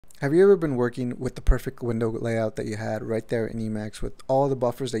Have you ever been working with the perfect window layout that you had right there in Emacs with all the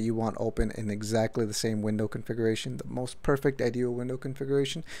buffers that you want open in exactly the same window configuration, the most perfect ideal window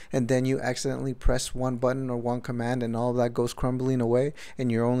configuration, and then you accidentally press one button or one command and all of that goes crumbling away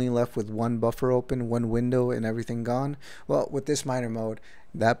and you're only left with one buffer open, one window, and everything gone? Well, with this minor mode,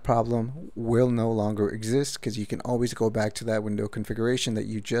 that problem will no longer exist because you can always go back to that window configuration that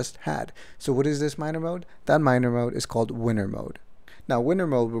you just had. So what is this minor mode? That minor mode is called winner mode. Now, winner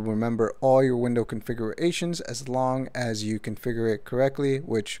mode will remember all your window configurations as long as you configure it correctly,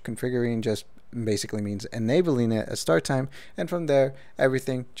 which configuring just basically means enabling it at start time, and from there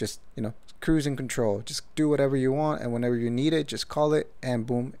everything just, cruise and control. Just do whatever you want, and whenever you need it, just call it, and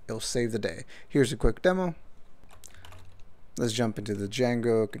boom, it'll save the day. Here's a quick demo. Let's jump into the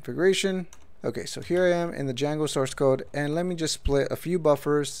Django configuration. Okay, so here I am in the Django source code, and let me just split a few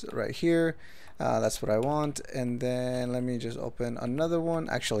buffers right here. That's what I want, and then let me just open another one.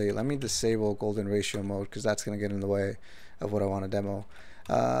 Actually, let me disable golden ratio mode because that's going to get in the way of what I want to demo.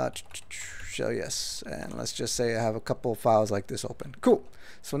 So yes, and let's just say I have a couple files like this open. Cool.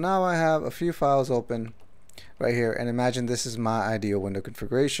 So now I have a few files open right here, and imagine this is my ideal window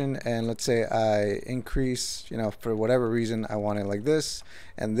configuration, and let's say I increase, for whatever reason I want it like this,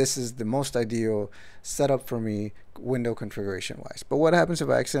 and this is the most ideal setup for me window configuration wise. But what happens if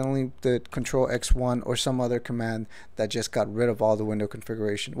I accidentally did Control X1 or some other command that just got rid of all the window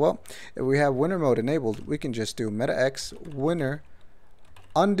configuration? Well, if we have winner mode enabled, we can just do 𝗦𝘂𝗽𝗍 winner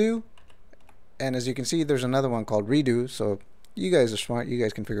undo, and as you can see, there's another one called redo. So you guys are smart, you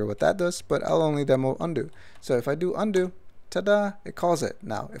guys can figure out what that does, but I'll only demo undo. So if I do undo, ta-da, it calls it.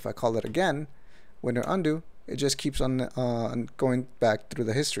 Now if I call it again, winner undo, it just keeps on going back through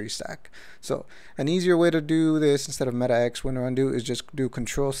the history stack. So an easier way to do this instead of 𝗦𝘂𝗽𝗍 winner undo is just do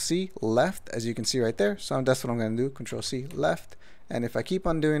Control C left, as you can see right there. So that's what I'm going to do, Control C left, and if I keep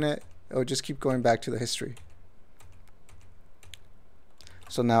on doing it, it'll just keep going back to the history.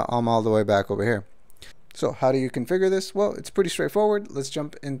 So now I'm all the way back over here. So how do you configure this? Well, it's pretty straightforward. Let's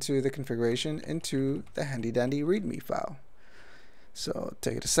jump into the configuration into the handy dandy README file. So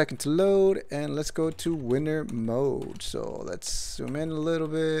take it a second to load, and let's go to winner mode. So let's zoom in a little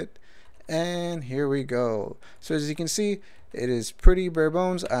bit, and here we go. So as you can see, it is pretty bare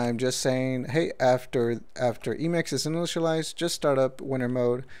bones. I'm just saying, hey, after Emacs is initialized, just start up winner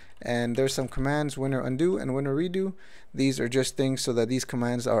mode, and there's some commands, winner undo and winner redo. These are just things so that these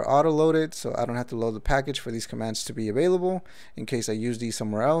commands are auto-loaded, so I don't have to load the package for these commands to be available in case I use these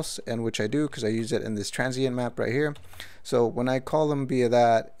somewhere else, and which I do because I use it in this transient map right here. So when I call them via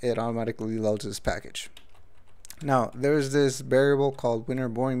that, it automatically loads this package. Now there's this variable called winner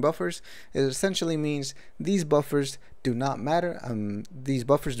boring buffers. It essentially means these buffers do not matter. These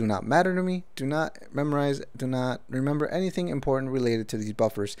buffers do not matter to me. Do not memorize, do not remember anything important related to these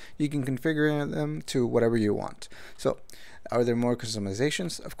buffers. You can configure them to whatever you want. So are there more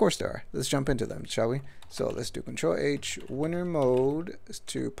customizations? Of course there are. Let's jump into them, shall we? So let's do Control H winner mode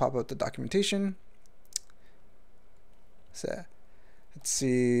to pop out the documentation. So let's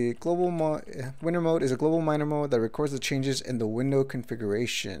see, winner mode is a global minor mode that records the changes in the window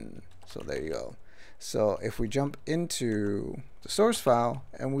configuration. So there you go. So if we jump into the source file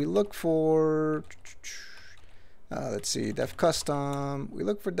and we look for, let's see, def custom, we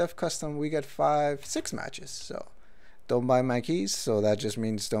look for def custom, we get 6 matches. So don't buy my keys, so that just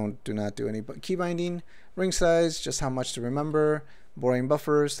means do not do any key binding. Ring size, just how much to remember. Boring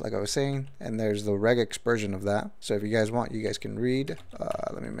buffers, like I was saying, and there's the regex version of that. So if you guys want, you guys can read.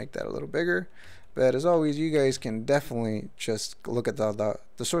 Let me make that a little bigger. But as always, you guys can definitely just look at the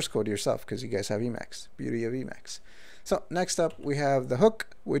source code yourself because you guys have Emacs. Beauty of Emacs. So next up, we have the hook,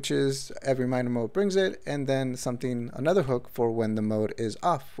 which is every minor mode brings it, and then another hook for when the mode is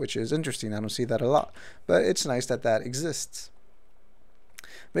off, which is interesting. I don't see that a lot, but it's nice that that exists.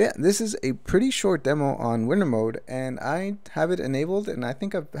 But yeah, this is a pretty short demo on winner mode, and I have it enabled, and I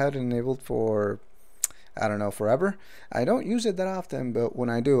think I've had it enabled for, I don't know, forever. I don't use it that often, but when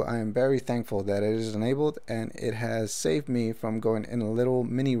I do, I am very thankful that it is enabled, and it has saved me from going in a little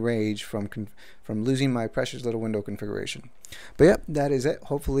mini rage from losing my precious little window configuration. But yeah, that is it.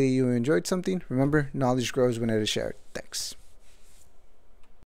 Hopefully you enjoyed something. Remember, knowledge grows when it is shared. Thanks.